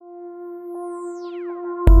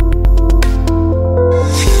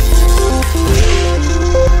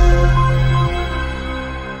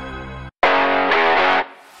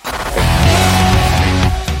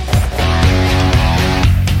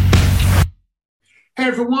Hey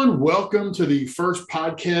everyone, welcome to the first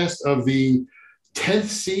podcast of the 10th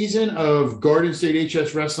season of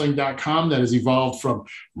GardenStateHSWrestling.com that has evolved from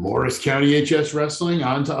Morris County HS Wrestling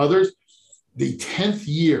on to others. The 10th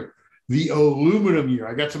year, the aluminum year.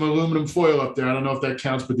 I got some aluminum foil up there. I don't know if that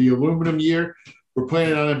counts, but the aluminum year. We're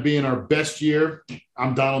planning on it being our best year.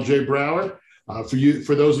 I'm Donald J. Brower.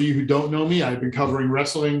 For those of you who don't know me, I've been covering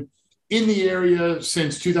wrestling in the area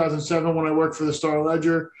since 2007 when I worked for the Star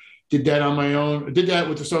Ledger. Did that on my own. Did that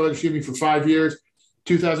with the Star Ledger, for 5 years.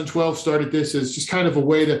 2012 started this as just kind of a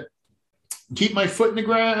way to keep my foot in the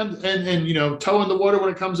ground and toe in the water when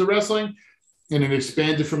it comes to wrestling. And it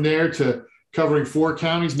expanded from there to covering 4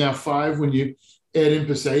 counties, now 5 when you add in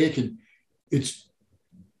Passaic. And it's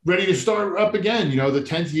ready to start up again. The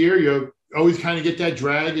 10th year, you always kind of get that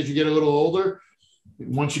drag as you get a little older.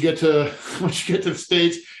 Once you get to the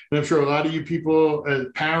States, and I'm sure a lot of you people, as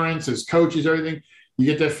parents, as coaches, everything, you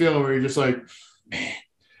get that feeling where you're just like, man,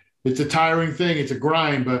 it's a tiring thing. It's a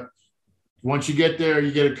grind. But once you get there,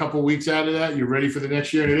 you get a couple weeks out of that. You're ready for the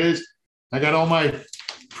next year. And it is. I got all my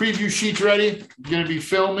preview sheets ready. I'm going to be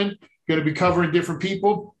filming, going to be covering different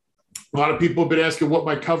people. A lot of people have been asking what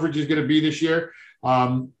my coverage is going to be this year.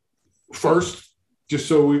 First, just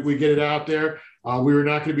so we get it out there, we were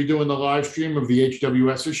not going to be doing the live stream of the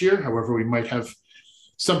HWS this year. However, we might have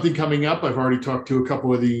something coming up. I've already talked to a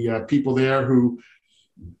couple of the people there who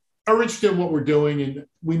are interested in what we're doing, and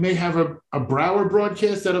we may have a Brower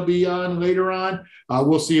broadcast that'll be on later on.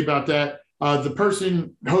 We'll see about that. The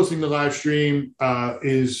person hosting the live stream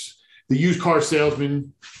is the used car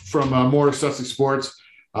salesman from Morris Sussex Sports.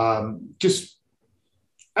 I guess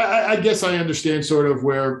I understand sort of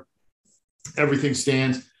where everything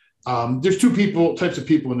stands. There's two types of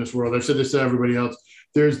people in this world. I've said this to everybody else.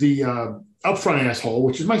 There's the upfront asshole,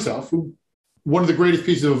 which is myself, who one of the greatest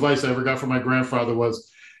pieces of advice I ever got from my grandfather was,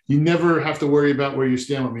 you never have to worry about where you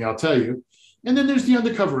stand with me, I'll tell you. And then there's the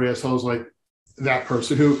undercover assholes like that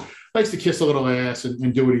person who likes to kiss a little ass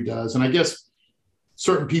and do what he does. And I guess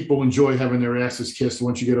certain people enjoy having their asses kissed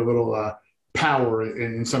once you get a little power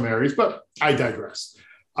in some areas, but I digress.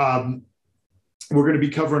 We're going to be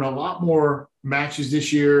covering a lot more matches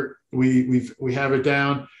this year. We have it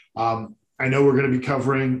down. I know we're going to be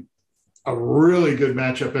covering a really good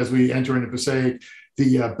matchup as we enter into Passaic,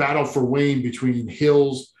 the Battle for Wayne between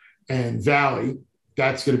Hills and Valley.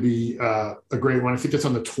 That's going to be a great one. I think that's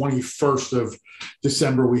on the 21st of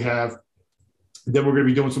December we have. Then we're going to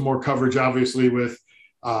be doing some more coverage, obviously, with,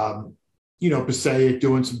 Passaic,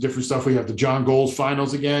 doing some different stuff. We have the John Goals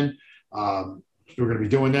finals again. We're going to be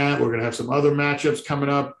doing that. We're going to have some other matchups coming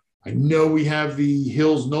up. I know we have the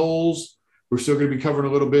Hills Knowles. We're still going to be covering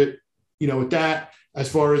a little bit, with that. As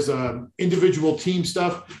far as individual team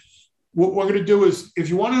stuff, what we're going to do is, if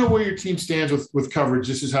you want to know where your team stands with coverage,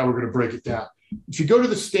 this is how we're going to break it down. If you go to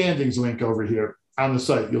the standings link over here on the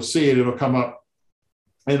site, you'll see it. It'll come up,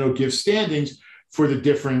 and it'll give standings for the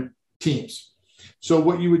different teams. So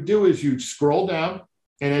what you would do is you'd scroll down,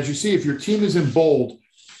 and as you see, if your team is in bold,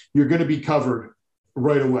 you're going to be covered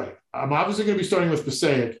right away. I'm obviously going to be starting with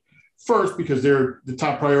Passaic first because they're the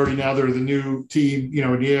top priority now. They're the new team,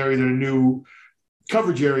 in the area. They're a new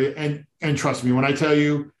coverage area. And trust me, when I tell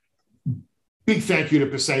you, big thank you to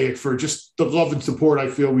Passaic for just the love and support I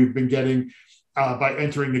feel we've been getting by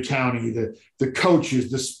entering the county, the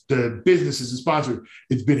coaches, the businesses and sponsors.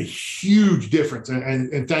 It's been a huge difference.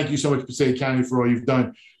 And thank you so much, Passaic County, for all you've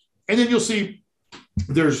done. And then you'll see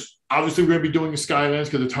there's obviously we're going to be doing the Skylands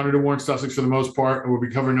because it's Hunter to Warren Sussex for the most part, and we'll be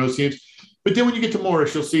covering those teams. But then when you get to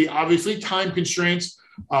Morris, you'll see obviously time constraints.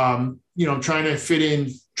 Trying to fit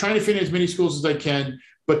in as many schools as I can.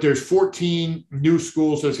 But there's 14 new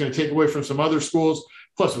schools, so it's going to take away from some other schools,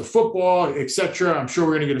 plus with football, et cetera. I'm sure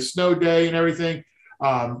we're going to get a snow day and everything.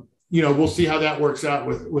 We'll see how that works out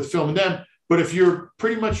with filming them. But if you're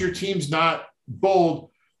pretty much your team's not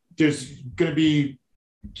bold, there's going to be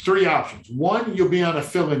 3 options. One, you'll be on a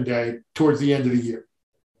fill-in day towards the end of the year.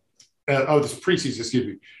 This preseason, excuse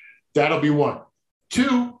me. That'll be one.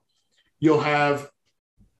 2, you'll have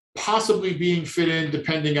possibly being fit in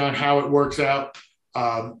depending on how it works out.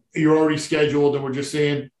 You're already scheduled and we're just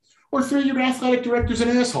saying, or 3, your athletic director's an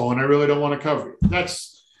asshole and I really don't want to cover it.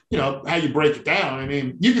 That's, how you break it down. I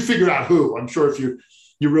mean, you can figure out who. I'm sure if you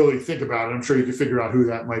really think about it, I'm sure you can figure out who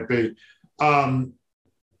that might be.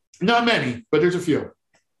 Not many, but there's a few.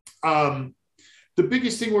 The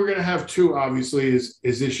biggest thing we're going to have too, obviously, is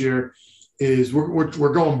this year is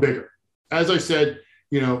we're going bigger. As I said,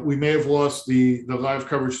 we may have lost the live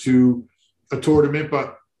coverage to a tournament,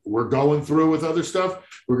 but we're going through with other stuff.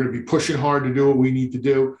 We're going to be pushing hard to do what we need to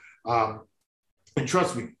do. And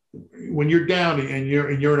trust me, when you're down and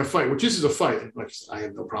you're in a fight, which this is a fight. Like, I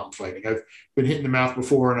have no problem fighting. I've been hit in the mouth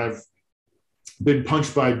before, and I've been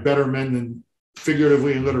punched by better men than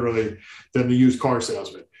figuratively and literally than the used car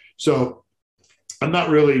salesman. So I'm not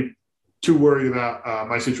really too worried about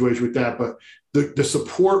my situation with that. But the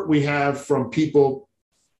support we have from people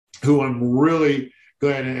who I'm really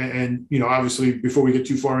glad, and obviously before we get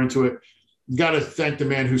too far into it, got to thank the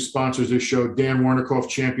man who sponsors this show, Dan Warnikoff,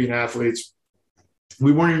 Champion Athletes.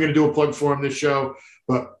 We weren't even going to do a plug for him this show,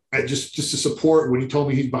 but just to support when he told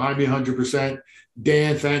me he's behind me 100%.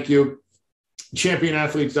 Dan, thank you.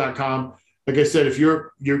 ChampionAthletes.com. Like I said, if you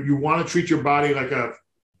want to treat your body like a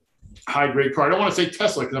high-grade car, I don't want to say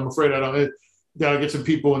Tesla because I'm afraid that'll get some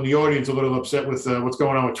people in the audience a little upset with what's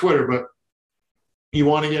going on with Twitter, but you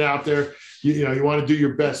want to get out there, you want to do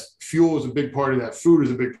your best. Fuel is a big part of that. Food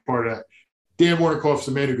is a big part of that. Dan Warnikoff is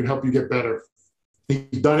the man who can help you get better.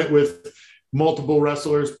 He's done it with multiple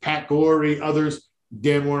wrestlers, Pat Glory, others.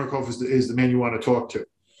 Dan Warnikoff is the man you want to talk to.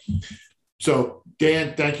 So,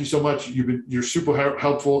 Dan, thank you so much. You're super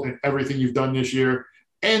helpful in everything you've done this year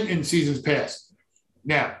and in seasons past.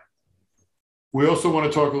 Now, we also want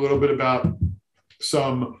to talk a little bit about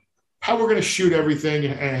how we're going to shoot everything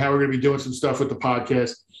and how we're going to be doing some stuff with the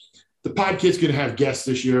podcast. The podcast's going to have guests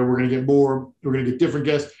this year. We're going to get more. We're going to get different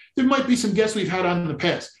guests. There might be some guests we've had on in the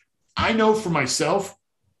past. I know for myself,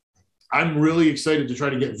 I'm really excited to try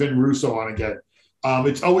to get Vin Russo on again.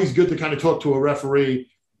 It's always good to kind of talk to a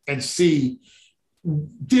referee and see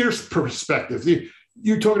their perspective.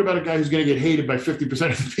 You're talking about a guy who's going to get hated by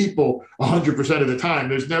 50% of the people 100% of the time.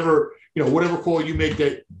 There's never, whatever call you make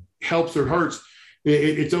that helps or hurts,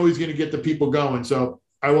 it's always going to get the people going. So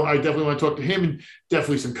I definitely want to talk to him and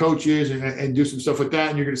definitely some coaches and do some stuff like that.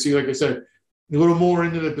 And you're going to see, like I said, a little more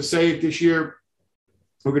into the Passaic this year.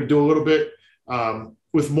 We're going to do a little bit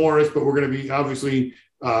with Morris, but we're going to be obviously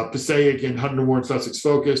Passaic and Hunter Warren Sussex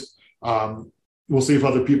focused. We'll see if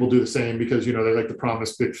other people do the same because, they like to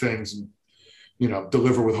promise big things and,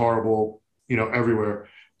 deliver with horrible, everywhere.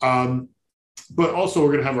 But also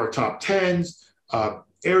we're going to have our top 10s,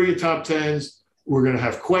 area top 10s. We're going to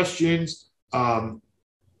have questions, and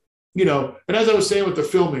as I was saying with the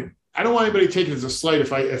filming, I don't want anybody taking it as a slight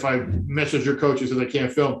if I message your coaches that I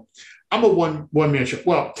can't film. I'm a one-man show.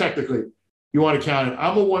 Well, technically, you want to count it.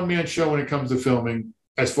 I'm a one-man show when it comes to filming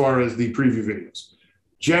as far as the preview videos.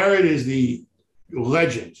 Jared is the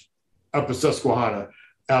legend up at Susquehanna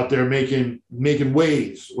out there making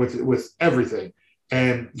waves with everything.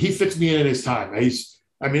 And he fits me in his time. This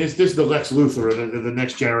is the Lex Luthor of the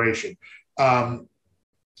next generation.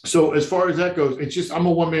 So as far as that goes, it's just, I'm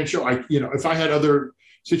a one-man show. If I had other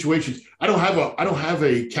situations, I don't have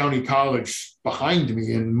a county college behind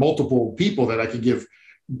me and multiple people that I can give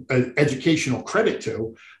educational credit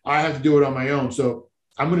to. I have to do it on my own. So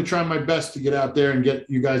I'm going to try my best to get out there and get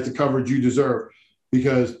you guys the coverage you deserve,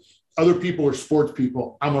 because other people are sports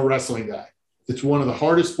people. I'm a wrestling guy. It's one of the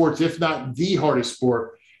hardest sports, if not the hardest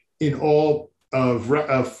sport in all of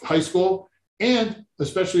high school, and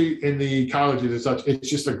especially in the colleges and such. It's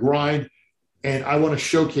just a grind, and I want to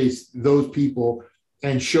showcase those people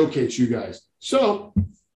and showcase you guys. So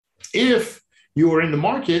if you are in the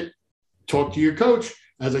market, talk to your coach.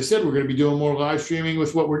 As I said, we're going to be doing more live streaming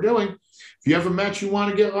with what we're doing. If you have a match you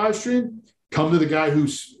want to get live streamed, come to the guy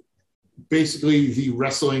who's basically the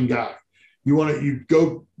wrestling guy. You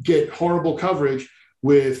go get horrible coverage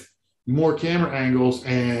with more camera angles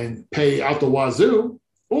and pay out the wazoo,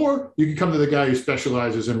 or you can come to the guy who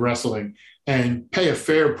specializes in wrestling and pay a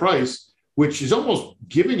fair price, which is almost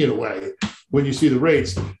giving it away when you see the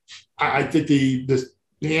rates. I think the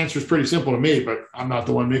answer is pretty simple to me, but I'm not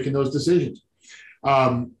the one making those decisions.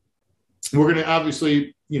 We're going to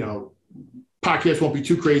obviously, podcast won't be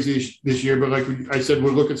too crazy this year, but like I said,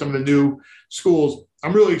 we're looking at some of the new schools.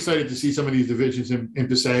 I'm really excited to see some of these divisions in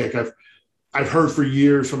Passaic. I've heard for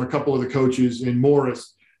years from a couple of the coaches in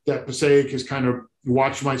Morris that Passaic has kind of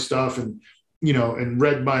watched my stuff and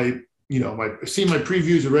read my, seen my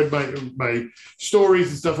previews and read my stories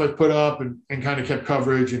and stuff I've put up and kind of kept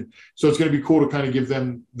coverage. And so it's going to be cool to kind of give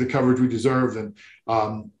them the coverage we deserve.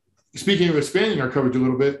 And speaking of expanding our coverage a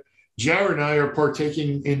little bit, Jared and I are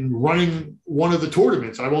partaking in running one of the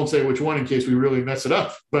tournaments. I won't say which one in case we really mess it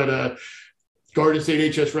up, but Garden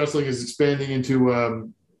State HS Wrestling is expanding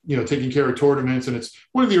into, taking care of tournaments, and it's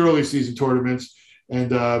one of the early season tournaments.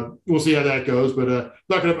 And we'll see how that goes. But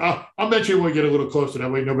I'll mention when we get a little closer. That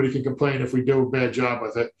way nobody can complain if we do a bad job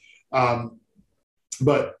with it.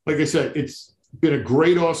 But like I said, it's been a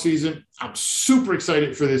great off season. I'm super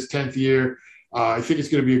excited for this 10th year. I think it's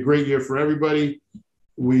going to be a great year for everybody.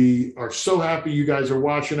 We are so happy you guys are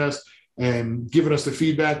watching us. and giving us the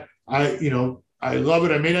feedback. I love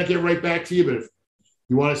it. I may not get right back to you, but if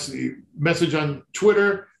you want to see message on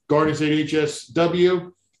Twitter, Garden State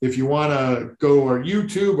HSW. If you want to go to our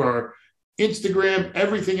YouTube, our Instagram,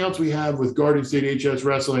 everything else we have with Garden State HS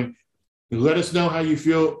Wrestling, let us know how you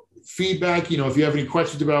feel. Feedback, if you have any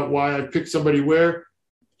questions about why I picked somebody where,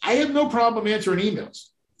 I have no problem answering emails.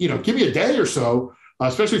 Give me a day or so,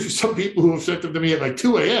 especially for some people who have sent them to me at like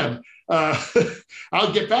 2 a.m.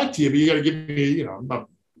 I'll get back to you, but you got to give me,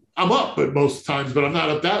 I'm up at most times, but I'm not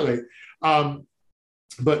up that late.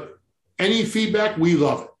 But any feedback, we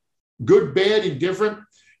love it. Good, bad, indifferent.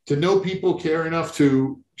 To know people care enough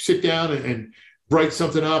to sit down and write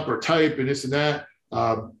something up or type and this and that.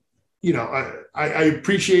 I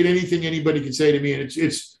appreciate anything anybody can say to me, and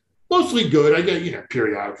it's mostly good. I get,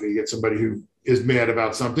 periodically you get somebody who is mad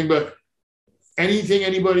about something, but anything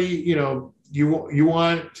anybody, you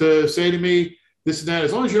want to say to me, this and that,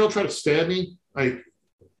 as long as you don't try to stab me,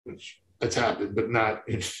 which that's happened, but not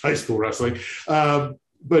in high school wrestling.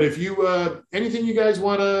 But if you, anything you guys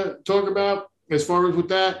want to talk about as far as with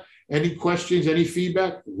that, any questions, any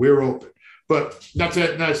feedback, we're open. But it's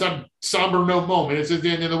not somber no moment. It's at the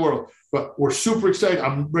end of the world. But we're super excited.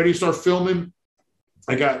 I'm ready to start filming.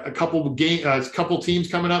 I got a couple teams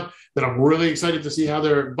coming up that I'm really excited to see how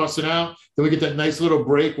they're busting out. Then we get that nice little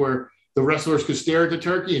break where the wrestlers could stare at the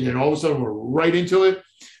turkey, and then all of a sudden we're right into it.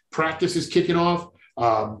 Practice is kicking off.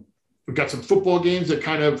 We've got some football games that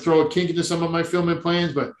kind of throw a kink into some of my filming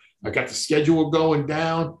plans, but I got the schedule going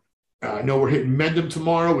down. I know we're hitting Mendham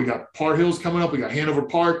tomorrow. We got Part Hills coming up. We got Hanover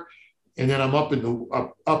Park. And then I'm up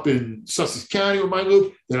in Sussex County with my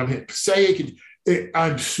loop. Then I'm hitting Passaic.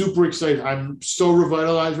 I'm super excited. I'm so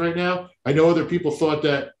revitalized right now. I know other people thought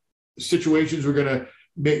that situations were going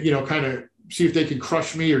to, kind of see if they can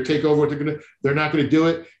crush me or take over what they're not going to do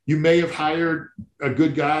it. You may have hired a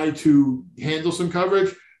good guy to handle some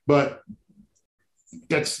coverage, but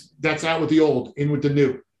that's out with the old, in with the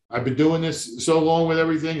new. I've been doing this so long with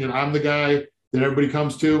everything, and I'm the guy that everybody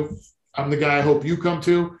comes to. I'm the guy I hope you come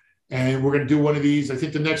to. And we're going to do one of these. I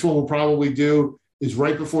think the next one we'll probably do is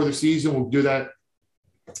right before the season. We'll do that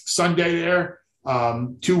Sunday there.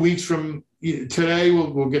 2 weeks from today,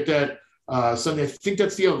 we'll get that Sunday. I think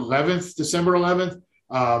that's the 11th, December 11th.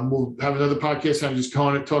 We'll have another podcast kind of just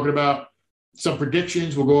talking about some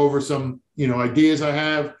predictions. We'll go over some, ideas I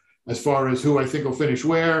have as far as who I think will finish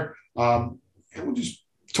where. And we'll just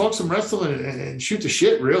talk some wrestling and shoot the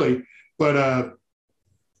shit, really. But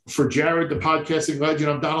for Jared, the podcasting legend,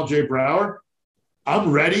 I'm Donald J. Brower.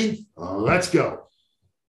 I'm ready. Let's go.